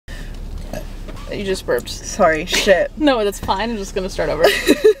You just burped. Sorry, shit. No, that's fine. I'm just gonna start over.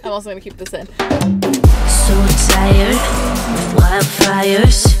 I'm also gonna keep this in. So tired of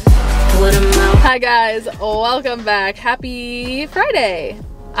wildfires. Put 'em out. Hi guys, welcome back. Happy Friday.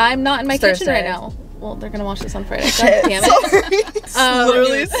 I'm not in my kitchen right now. Well, they're gonna watch this on Friday. God damn it. Sorry.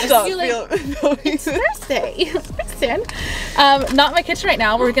 Literally stop. It's Thursday. Kristen. Not in my kitchen right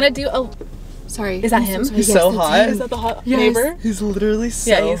now. We're gonna do a... Sorry. Is that him? He's so hot. Is that the hot neighbor? He's literally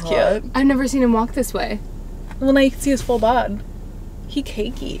so Yeah, he's hot. cute. I've never seen him walk this way. Well, now you can see his full bod. He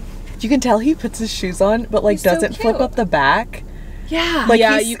cakey. You can tell he puts his shoes on, but like He's so doesn't flip cute. up the back. Yeah. Like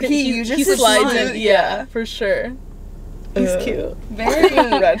yeah, he he slides in. Yeah, for sure. He's cute. Very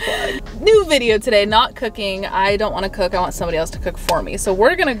red flag. New video today, not cooking. I don't want to cook. I want somebody else to cook for me. So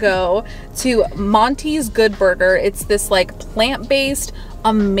we're gonna go to Monty's Good Burger. It's this like plant-based,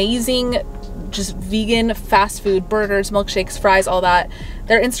 amazing, just vegan fast food burgers, milkshakes, fries, all that.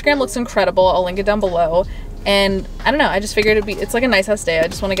 Their Instagram looks incredible. I'll link it down below. And I don't know, I just figured it's like a nice house day. I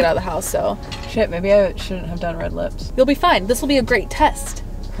just want to get out of the house, so. Shit, maybe I shouldn't have done red lips. You'll be fine. This will be a great test.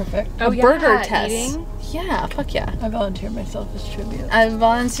 Perfect. A burger test. Eating? Yeah, fuck yeah. I volunteer myself as tribute. I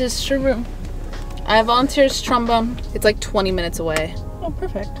volunteer trombone. It's like 20 minutes away. Oh,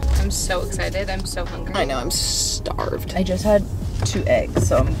 perfect. I'm so excited. I'm so hungry. I know, I'm starved. I just had 2 eggs,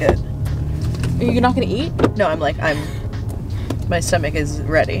 so I'm good. You're not gonna eat? No, my stomach is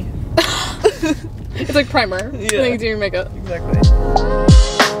ready. It's like primer. Yeah. When you do your makeup. Exactly.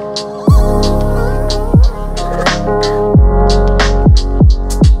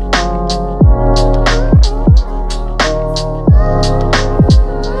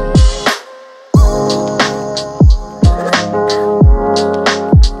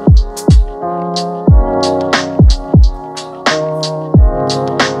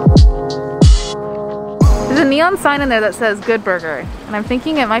 There's a neon sign in there that says Good Burger, and I'm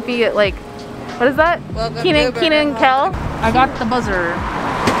thinking it might be like, what is that? Keenan Kel. I got the buzzer.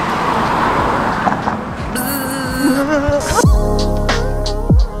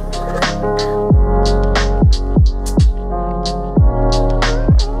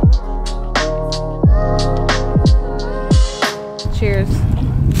 Cheers.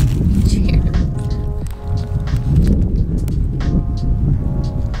 Cheers.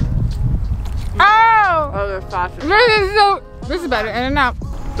 Oh! Oh, they're fast. This is better. In and out.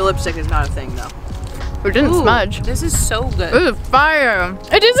 The lipstick is not a thing, though. It didn't smudge. This is so good. This is fire.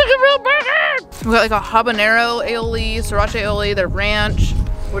 It is like a real burger. We got like a habanero aioli, sriracha aioli, the ranch.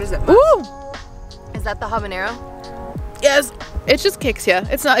 What is it? Ooh. Is that the habanero? Yes. It just kicks you.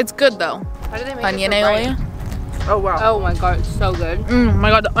 It's not. It's good though. How do they make Onion it so aioli. bright? Oh, wow. Oh my god, it's so good. Oh my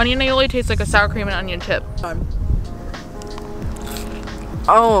god, the onion aioli tastes like a sour cream and onion chip.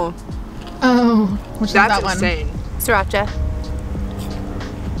 Oh, Oh, which is that's that one? insane. Sriracha.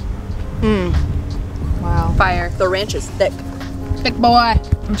 Mmm. Wow. Fire. The ranch is thick. Thick boy.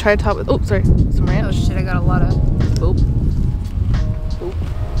 I'm trying to top it. Oh, sorry. Some Oh ranch. shit, I got a lot of... Oop.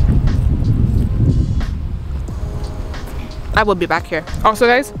 I will be back here. Also,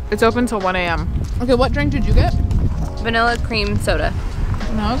 guys, it's open till 1 a.m. Okay, what drink did you get? Vanilla cream soda.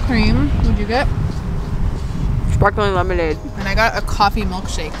 No cream. What'd you get? Sparkling lemonade. And I got a coffee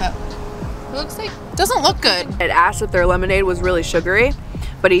milkshake that looks like doesn't look good. It asked if their lemonade was really sugary,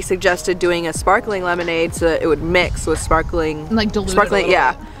 but he suggested doing a sparkling lemonade so that it would mix with sparkling. Like dilute it a Sparkling, little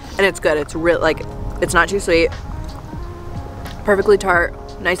yeah. bit. And it's good. It's real, like, it's not too sweet. Perfectly tart,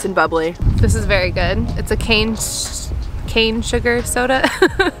 nice and bubbly. This is very good. It's a cane sugar soda.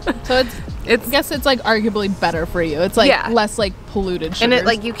 So I guess it's like arguably better for you. It's like Yeah. less like polluted sugars. And it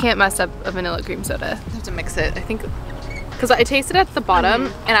like you can't mess up a vanilla cream soda. I have to mix it. I think because I tasted it at the bottom,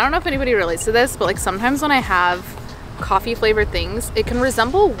 and I don't know if anybody relates to this, but like sometimes when I have coffee flavored things, it can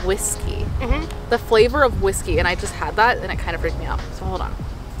resemble whiskey. The flavor of whiskey, and I just had that, and it kind of freaked me out. So hold on.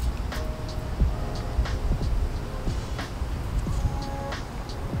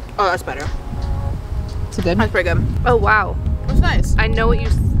 Oh, that's better. Is it good? That's pretty good. Oh wow. It's nice. I know what you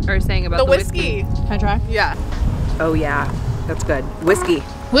are saying about The the whiskey. Can I try? Yeah. Oh, yeah. That's good. Whiskey.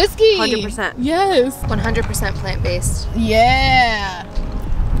 Whiskey. 100%. Yes. 100% plant-based. Yeah.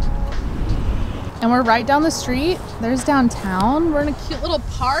 And we're right down the street. There's downtown. We're in a cute little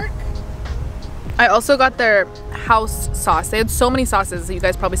park. I also got their house sauce. They had so many sauces that you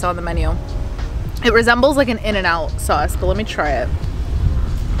guys probably saw on the menu. It resembles like an In-N-Out sauce, but let me try it.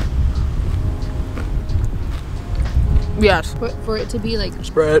 Yes. But for it to be like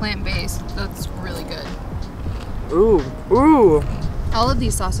Spread. plant-based, that's really good. Ooh. Ooh. All of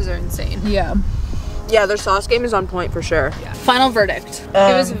these sauces are insane. Yeah. Yeah, their sauce game is on point for sure. Final verdict. It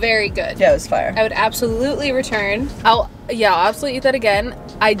was very good. Yeah, it was fire. I would absolutely return. I'll absolutely eat that again.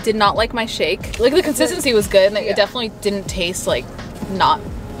 I did not like my shake. Like the consistency was good, and it definitely didn't taste like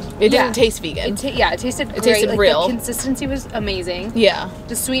it didn't taste vegan. It tasted great. tasted like, real. The consistency was amazing. Yeah.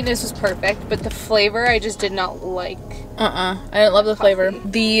 The sweetness was perfect, but the flavor I just did not like. I didn't love the flavor.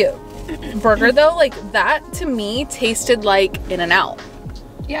 The burger though, like that to me tasted like In-N-Out.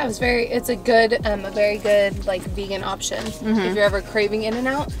 Yeah, it's a very good like vegan option if you're ever craving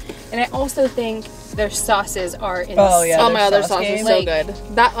In-N-Out. And I also think their sauces are insane. Oh, yeah. Oh my other sauce sauce game. is so Like-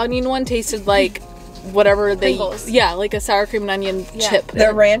 good. That onion one tasted like whatever they Pringles. like a sour cream and onion chip.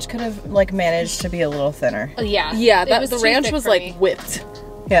 The ranch could have like managed to be a little thinner. Yeah. Yeah, It was the too ranch thick was for like me. whipped.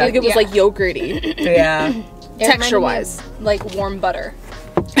 Yeah. Like it was like yogurty. Yeah. It reminded texture me wise. of, like warm butter.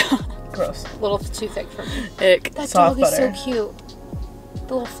 Gross. A little too thick for me. Ick. That Soft dog butter. is so cute.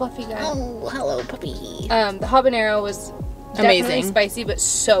 The little fluffy guy. Oh, hello puppy. The habanero was definitely Amazing. spicy, but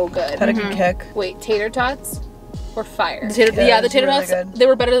so good. Had a good kick. Wait, tater tots were fire. The tater Yeah, tots, really good. they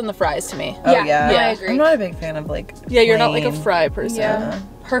were better than the fries to me. Oh Yeah, yeah. yeah, I agree. I'm not a big fan of like. Yeah, you're not like a plain- fry person. Yeah.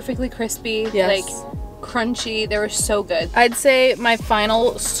 Perfectly crispy. Yes. Like crunchy. They were so good. I'd say my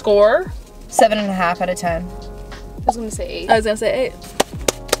final score, 7.5 out of 10. I was gonna say I was gonna say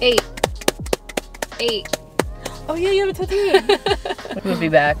 8. 8. Oh yeah, you have a tattoo. We'll be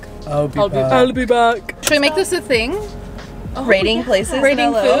back. I'll be back. Should we make this a thing? Rating places. in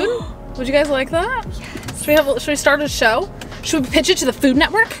Rating LA. food? Would you guys like that? Yes. Should we start a show? Should we pitch it to the Food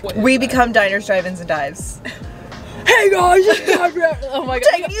Network? We become diners, drive-ins, and dives. Hey guys! Oh my god.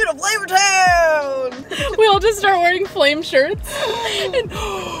 Taking you to Flavortown. We all just start wearing flame shirts.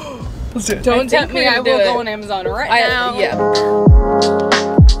 Let's do it. Don't think tempt me. we're gonna I do will it. go on Amazon right now. Yeah.